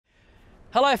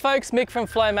Hello folks, Mick from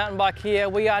Flow Mountain Bike here.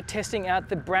 We are testing out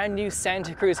the brand new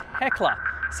Santa Cruz Heckler,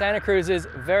 Santa Cruz's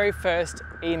very first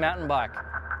e-mountain bike.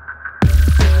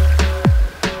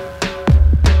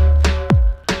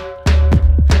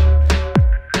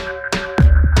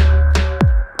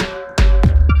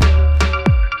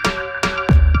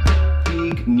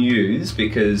 Big news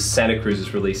because Santa Cruz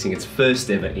is releasing its first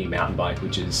ever e-mountain bike,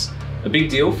 which is a big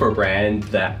deal for a brand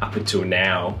that up until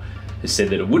now has said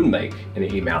that it wouldn't make an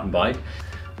e-mountain bike.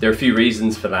 There are a few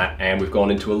reasons for that, and we've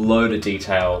gone into a load of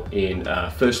detail in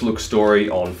a first look story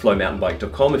on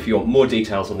flowmountainbike.com. If you want more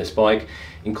details on this bike,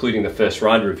 including the first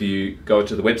ride review, go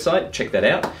to the website, check that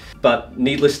out. But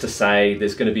needless to say,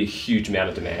 there's going to be a huge amount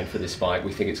of demand for this bike.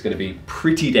 We think it's going to be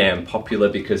pretty damn popular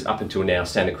because up until now,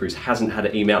 Santa Cruz hasn't had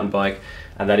an e-mountain bike,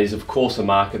 and that is of course a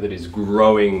market that is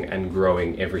growing and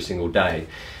growing every single day.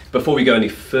 Before we go any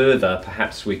further,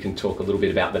 perhaps we can talk a little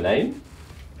bit about the name.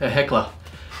 Heckler.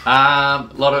 A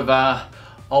lot of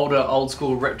old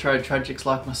school retro tragics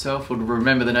like myself would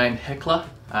remember the name Heckler.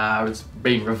 It's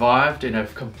been revived in a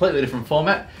completely different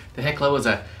format. The Heckler was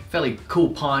a fairly cool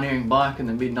pioneering bike in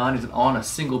the mid-90s on a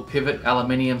single pivot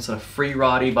aluminium sort of free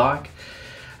ridey bike.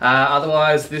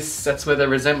 Otherwise that's where the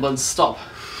resemblance stopped.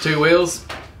 Two wheels.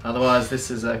 Otherwise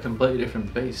this is a completely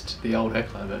different beast, the old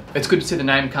Heckler. But it's good to see the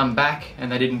name come back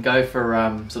and they didn't go for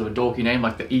sort of a dorky name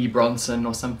like the E-Bronson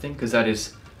or something, because that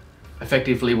is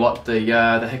effectively what the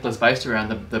Heckler's based around,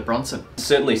 the Bronson.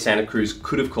 Certainly Santa Cruz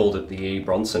could have called it the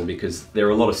E-Bronson because there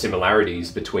are a lot of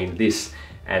similarities between this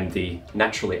and the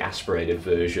naturally aspirated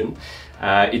version.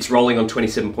 It's rolling on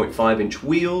 27.5-inch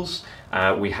wheels.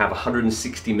 We have a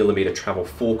 160mm travel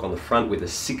fork on the front with a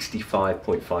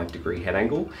 65.5-degree head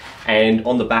angle. And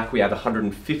on the back we have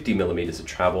 150mm of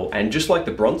travel. And just like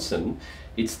the Bronson,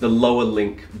 it's the lower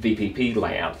link VPP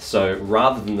layout. So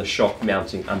rather than the shock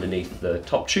mounting underneath the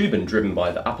top tube and driven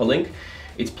by the upper link,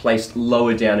 it's placed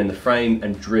lower down in the frame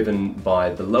and driven by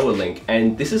the lower link.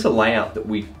 And this is a layout that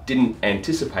we didn't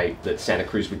anticipate that Santa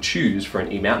Cruz would choose for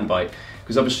an e-mountain bike,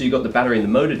 because obviously you've got the battery and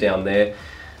the motor down there.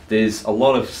 There's a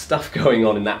lot of stuff going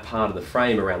on in that part of the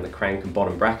frame around the crank and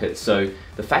bottom bracket. So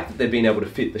the fact that they've been able to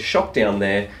fit the shock down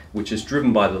there, which is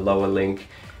driven by the lower link,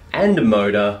 and a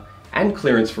motor, and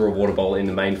clearance for a water bowl in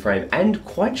the main frame, and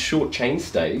quite short chain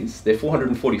stays. They're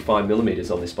 445mm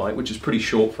on this bike, which is pretty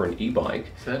short for an e-bike.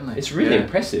 Certainly. It's really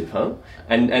impressive, huh?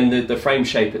 And the frame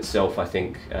shape itself, I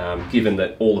think, given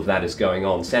that all of that is going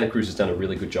on, Santa Cruz has done a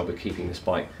really good job of keeping this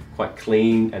bike quite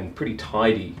clean and pretty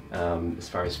tidy as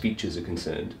far as features are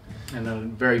concerned.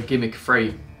 And very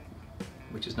gimmick-free,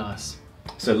 which is nice.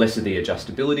 So less of the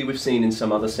adjustability we've seen in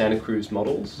some other Santa Cruz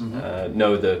models.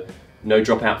 No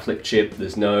dropout flip chip,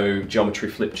 there's no geometry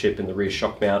flip chip in the rear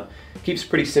shock mount. Keeps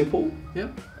pretty simple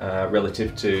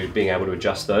relative to being able to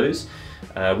adjust those.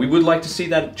 We would like to see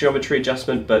that geometry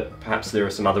adjustment, but perhaps there are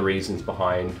some other reasons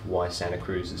behind why Santa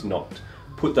Cruz has not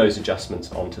put those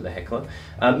adjustments onto the Heckler.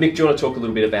 Mick, do you want to talk a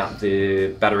little bit about the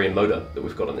battery and motor that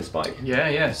we've got on this bike?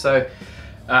 Yeah. So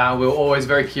we were always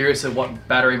very curious of what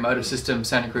battery motor system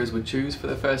Santa Cruz would choose for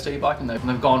their first e-bike, and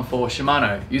they've gone for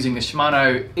Shimano, using the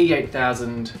Shimano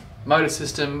E8000 motor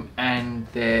system and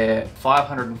their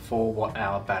 504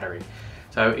 watt-hour battery.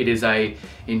 So it is a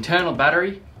internal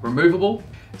battery, removable,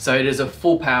 so it is a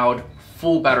full-powered,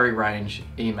 full battery range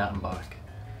e-mountain bike.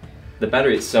 The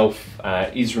battery itself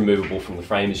is removable from the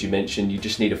frame, as you mentioned. You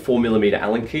just need a 4mm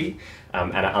Allen key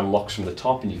and it unlocks from the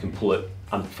top, and you can pull it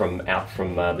out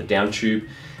from the down tube.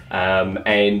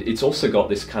 And it's also got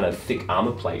this kind of thick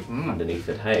armor plate underneath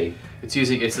it. Hey, it's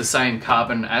the same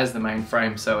carbon as the main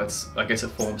frame, so I guess it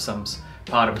forms some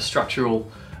part of a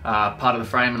structural part of the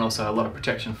frame, and also a lot of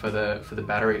protection for the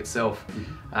battery itself.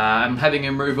 Having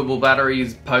a removable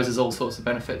battery poses all sorts of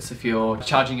benefits if you're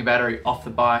charging your battery off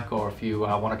the bike, or if you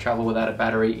want to travel without a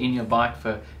battery in your bike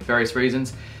for various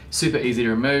reasons. Super easy to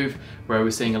remove, where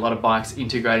we're seeing a lot of bikes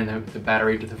integrating the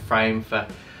battery to the frame for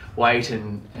weight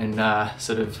and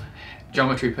sort of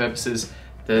geometry purposes.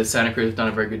 The Santa Cruz have done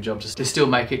a very good job to still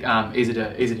make it easy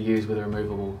to use with a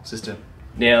removable system.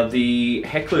 Now the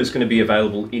Heckler is going to be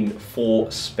available in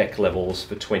 4 spec levels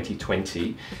for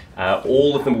 2020.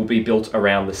 All of them will be built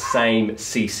around the same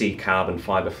CC carbon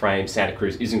fiber frame. Santa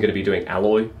Cruz isn't going to be doing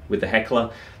alloy with the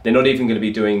Heckler. They're not even going to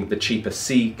be doing the cheaper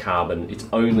C carbon. It's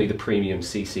only the premium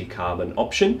CC carbon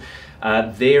option.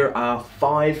 There are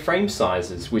 5 frame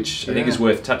sizes, which I think is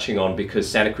worth touching on, because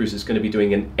Santa Cruz is going to be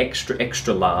doing an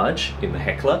extra large in the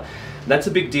Heckler. That's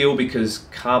a big deal because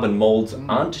carbon molds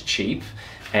aren't cheap.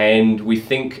 And we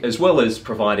think, as well as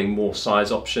providing more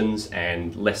size options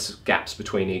and less gaps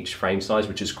between each frame size,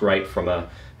 which is great from a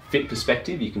fit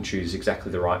perspective, you can choose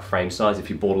exactly the right frame size. If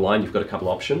you're borderline, you've got a couple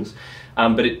options.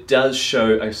 But it does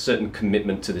show a certain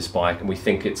commitment to this bike, and we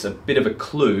think it's a bit of a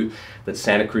clue that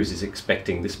Santa Cruz is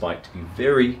expecting this bike to be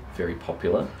very, very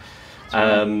popular.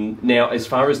 Now, as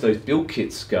far as those build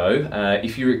kits go,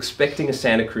 if you're expecting a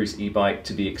Santa Cruz e-bike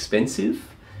to be expensive,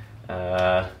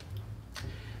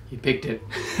 you picked it.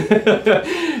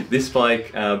 This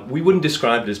bike, we wouldn't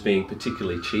describe it as being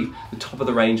particularly cheap. The top of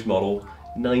the range model,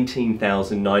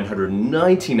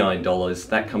 $19,999.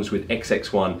 That comes with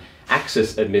XX1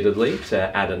 access, admittedly,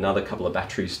 to add another couple of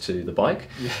batteries to the bike,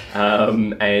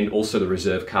 and also the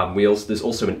reserve carbon wheels. There's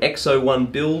also an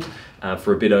XO1 build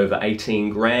for a bit over 18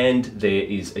 grand. There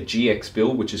is a GX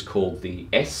build, which is called the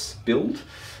S build.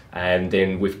 And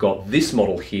then we've got this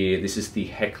model here. This is the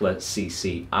Heckler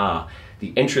CC R.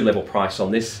 The entry level price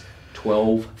on this,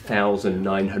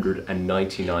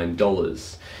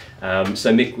 $12,999.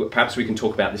 So Mick, perhaps we can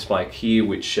talk about this bike here,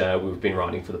 which we've been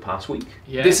riding for the past week.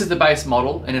 Yeah. This is the base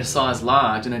model in a size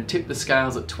large, and it tipped the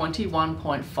scales at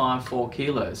 21.54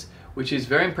 kilos, which is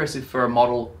very impressive for a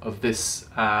model of this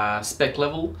spec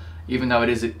level, even though it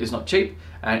is not cheap,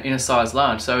 and in a size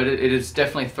large. So it is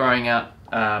definitely throwing out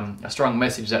a strong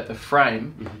message that the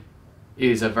frame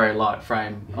is a very light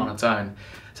frame on its own.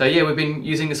 So yeah, we've been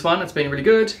using this one. It's been really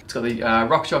good. It's got the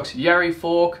RockShox Yari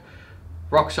fork,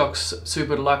 RockShox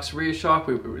Super Deluxe rear shock.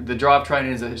 The drivetrain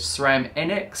is a SRAM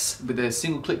NX with a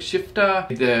single click shifter,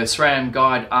 the SRAM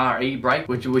Guide RE brake,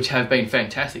 which have been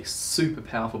fantastic, super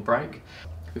powerful brake.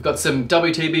 We've got some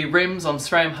WTB rims on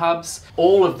SRAM hubs.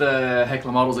 All of the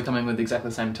Heckler models are coming with exactly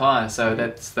the same tyre. So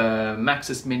that's the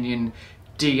Maxxis Minion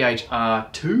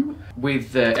DHR2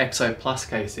 with the Exo Plus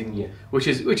casing, which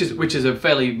is a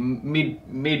fairly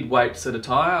mid-weight sort of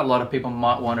tyre. A lot of people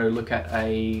might want to look at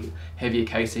a heavier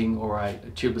casing or a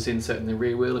tubeless insert in the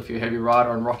rear wheel if you're a heavy rider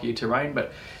on rockier terrain.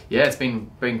 But yeah, it's been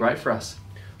great for us.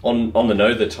 On the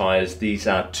note of the tyres, these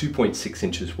are 2.6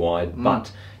 inches wide,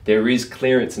 but there is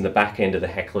clearance in the back end of the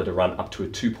Heckler to run up to a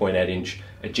 2.8 inch,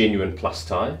 a genuine plus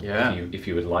tyre, if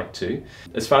you would like to.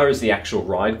 As far as the actual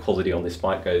ride quality on this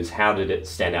bike goes, how did it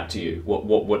stand out to you?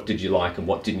 What did you like and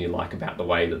what didn't you like about the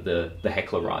way that the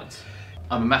Heckler rides?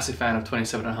 I'm a massive fan of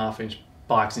 27.5 inch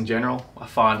bikes in general. I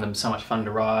find them so much fun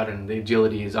to ride, and the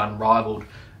agility is unrivaled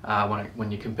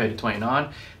when you compare to 29.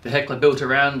 The Heckler built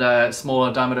around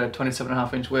smaller diameter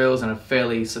 27.5 inch wheels and a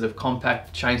fairly sort of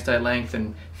compact chainstay length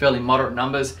and fairly moderate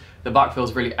numbers. The bike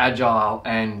feels really agile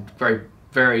and very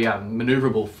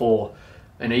maneuverable for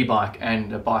an e-bike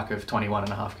and a bike of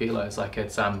 21.5 kilos. Like,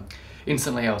 it's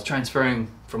instantly I was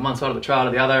transferring from one side of the trail to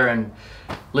the other and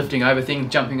lifting over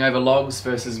things, jumping over logs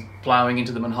versus ploughing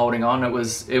into them and holding on. It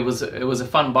was a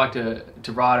fun bike to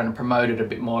ride, and promoted a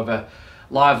bit more of a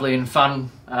lively and fun,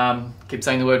 keep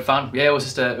saying the word fun. Yeah, it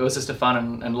was just a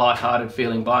fun and light-hearted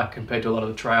feeling bike compared to a lot of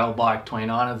the trail bike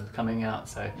 29ers coming out.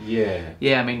 So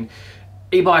yeah, I mean,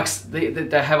 e-bikes, they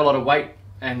have a lot of weight,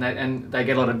 and they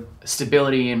get a lot of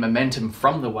stability and momentum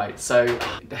from the weight. So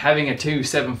having a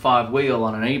 275 wheel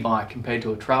on an e-bike compared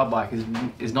to a trail bike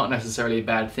is not necessarily a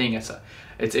bad thing. It's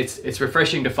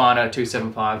refreshing to find a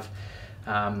 275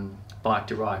 bike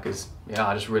to ride, because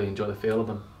I just really enjoy the feel of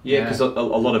them. Yeah, because a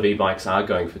lot of e-bikes are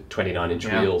going for 29-inch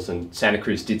wheels, and Santa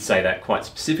Cruz did say that quite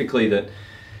specifically, that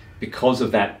because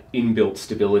of that inbuilt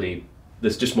stability,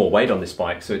 there's just more weight on this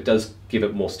bike, so it does give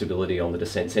it more stability on the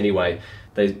descents anyway.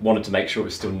 They wanted to make sure it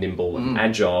was still nimble and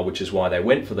agile, which is why they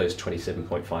went for those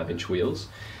 27.5-inch wheels.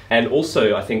 And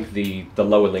also, I think the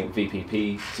lower link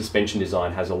VPP suspension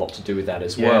design has a lot to do with that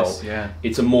as well. Yeah.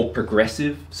 It's a more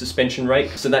progressive suspension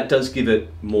rate, so that does give it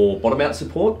more bottom-out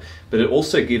support, but it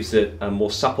also gives it a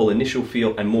more supple initial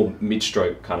feel and more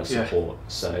mid-stroke kind of support.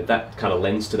 So that kind of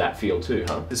lends to that feel too,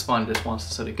 huh? This one just wants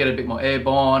to sort of get a bit more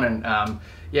airborne, and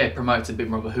it promotes a bit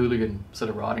more of a hooligan sort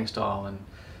of riding style. And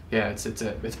yeah, it's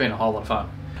been a whole lot of fun.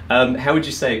 How would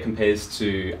you say it compares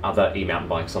to other e-mountain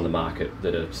bikes on the market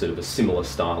that are sort of a similar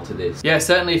style to this? Yeah,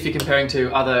 certainly if you're comparing to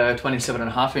other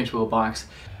 27.5-inch wheel bikes,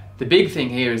 the big thing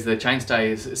here is the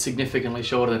chainstay is significantly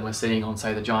shorter than we're seeing on,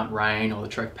 say, the Giant Rain or the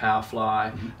Trek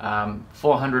Powerfly.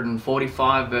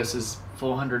 445 versus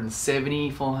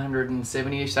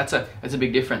 470-ish. That's a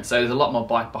big difference. So there's a lot more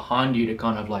bike behind you to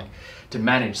kind of like to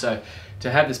manage. So to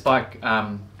have this bike,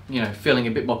 feeling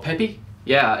a bit more peppy.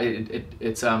 Yeah,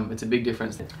 it's a big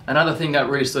difference. Another thing that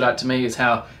really stood out to me is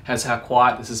how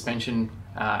quiet the suspension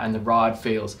and the ride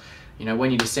feels. You know,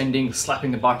 when you're descending, slapping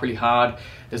the bike really hard,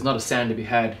 there's not a sound to be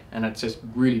had, and it just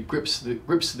really grips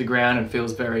to the ground and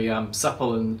feels very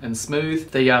supple and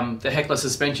smooth. The Heckler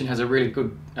suspension has a really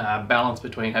good balance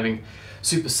between having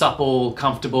super supple,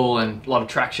 comfortable, and a lot of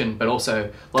traction, but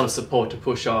also a lot of support to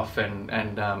push off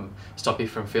and stop you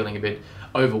from feeling a bit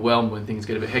overwhelmed when things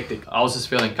get a bit hectic. I was just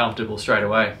feeling comfortable straight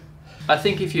away. I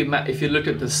think if you look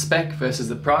at the spec versus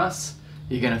the price,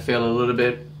 you're going to feel a little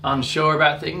bit unsure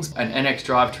about things. An NX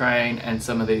drivetrain and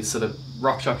some of these sort of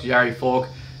RockShox Yari fork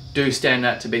do stand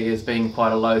out to be as being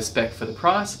quite a low spec for the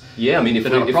price. Yeah, I mean, if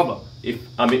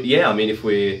if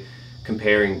we're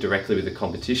comparing directly with the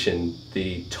competition,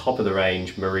 the top of the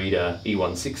range Merida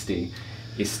E160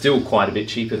 is still quite a bit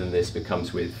cheaper than this, but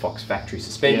comes with Fox factory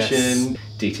suspension,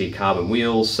 DT carbon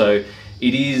wheels, so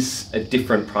it is a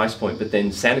different price point. But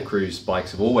then Santa Cruz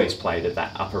bikes have always played at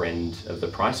that upper end of the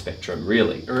price spectrum,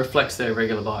 really. It reflects their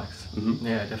regular bikes. Mm-hmm.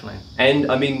 Yeah, definitely.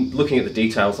 And I mean, looking at the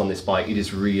details on this bike, it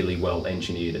is really well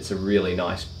engineered. It's a really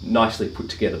nicely put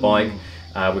together bike.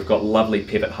 We've got lovely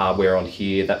pivot hardware on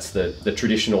here. That's the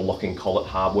traditional locking collet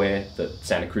hardware that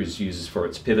Santa Cruz uses for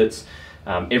its pivots.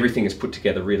 Everything is put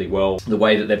together really well. The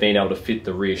way that they've been able to fit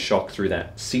the rear shock through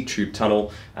that seat tube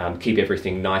tunnel, keep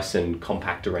everything nice and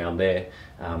compact around there,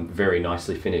 very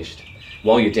nicely finished.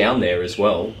 While you're down there as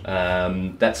well,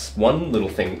 that's one little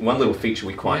feature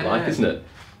we quite like, isn't it?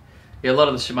 Yeah, a lot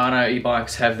of the Shimano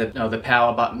e-bikes have the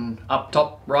power button up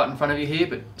top right in front of you here,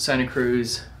 but Santa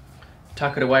Cruz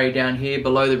tuck it away down here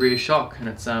below the rear shock, and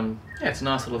it's it's a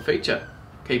nice little feature.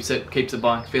 Keeps the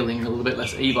bike feeling a little bit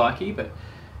less e-bikey, but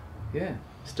yeah,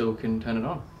 still can turn it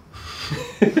on.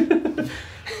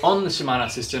 On the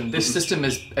Shimano system, this system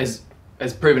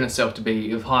has proven itself to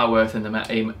be of high worth in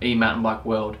the e-mountain bike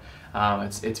world.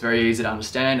 It's very easy to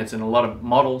understand. It's in a lot of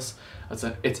models.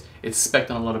 It's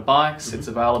spec'd on a lot of bikes. Mm-hmm. It's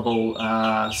available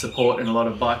support in a lot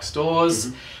of bike stores.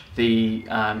 Mm-hmm. The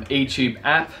eTube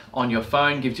app on your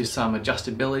phone gives you some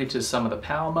adjustability to some of the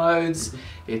power modes.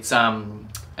 Mm-hmm.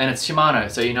 And it's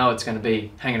Shimano, so you know it's going to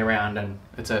be hanging around, and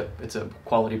it's a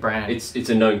quality brand. It's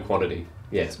a known quantity.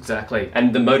 Yes, exactly.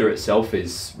 And the motor itself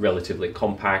is relatively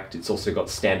compact. It's also got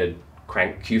standard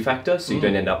crank Q factor, so you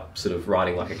don't end up sort of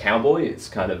riding like a cowboy. It's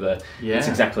kind of it's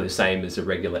exactly the same as a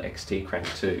regular XT crank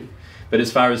too. But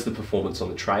as far as the performance on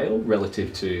the trail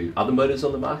relative to other motors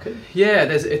on the market, yeah,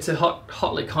 it's a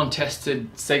hotly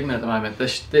contested segment at the moment.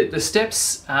 The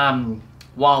steps,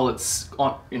 while it's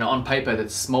on paper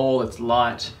that's small, it's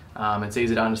light, it's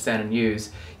easy to understand and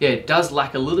use. Yeah, it does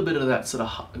lack a little bit of that sort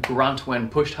of grunt when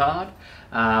pushed hard,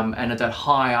 and at that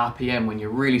high RPM when you're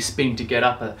really spinning to get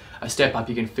up a step up,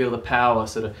 you can feel the power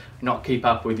sort of not keep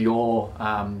up with your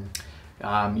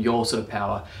sort of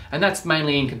power, and that's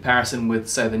mainly in comparison with,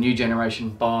 say, the new generation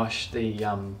Bosch, the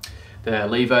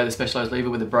Levo, the Specialized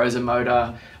Levo with the Broza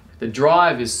motor. The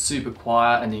drive is super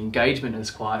quiet and the engagement is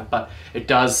quiet, but it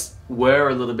does whir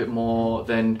a little bit more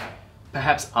than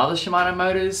perhaps other Shimano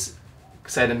motors.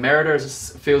 Say the Merida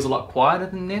feels a lot quieter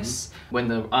than this. When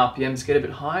the RPMs get a bit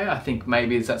higher, I think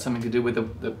maybe is that something to do with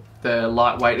the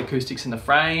lightweight acoustics in the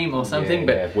frame or something.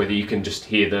 Yeah, whether you can just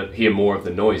hear more of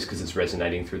the noise because it's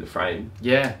resonating through the frame.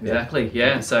 Yeah, exactly.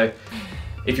 Yeah. So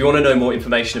if you want to know more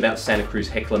information about Santa Cruz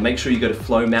Heckler, make sure you go to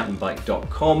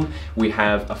flowmountainbike.com. We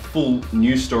have a full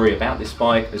news story about this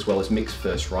bike, as well as Mick's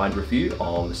first ride review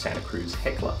on the Santa Cruz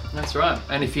Heckler. That's right.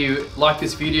 And if you like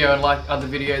this video and like other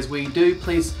videos we do,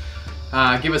 please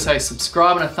give us a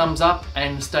subscribe and a thumbs up,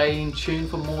 and stay in tune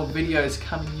for more videos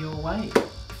coming your way.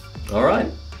 All right.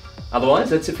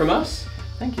 Otherwise, that's it from us.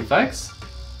 Thank you, folks.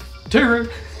 Tooroo.